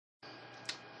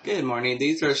Good morning.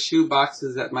 These are shoe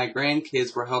boxes that my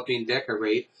grandkids were helping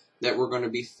decorate that we're going to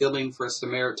be filling for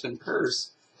Samaritan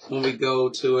Purse when we go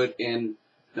to it in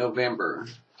November.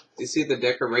 You see the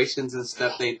decorations and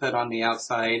stuff they put on the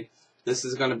outside? This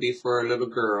is going to be for a little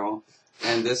girl.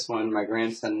 And this one, my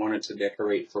grandson wanted to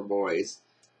decorate for boys.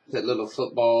 Put little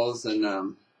footballs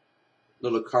and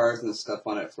little cars and stuff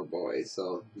on it for boys.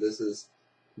 So this is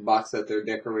the box that they're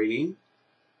decorating.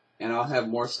 And I'll have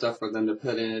more stuff for them to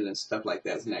put in and stuff like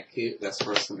that. Isn't that cute? That's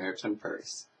for Samaritan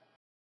Purse.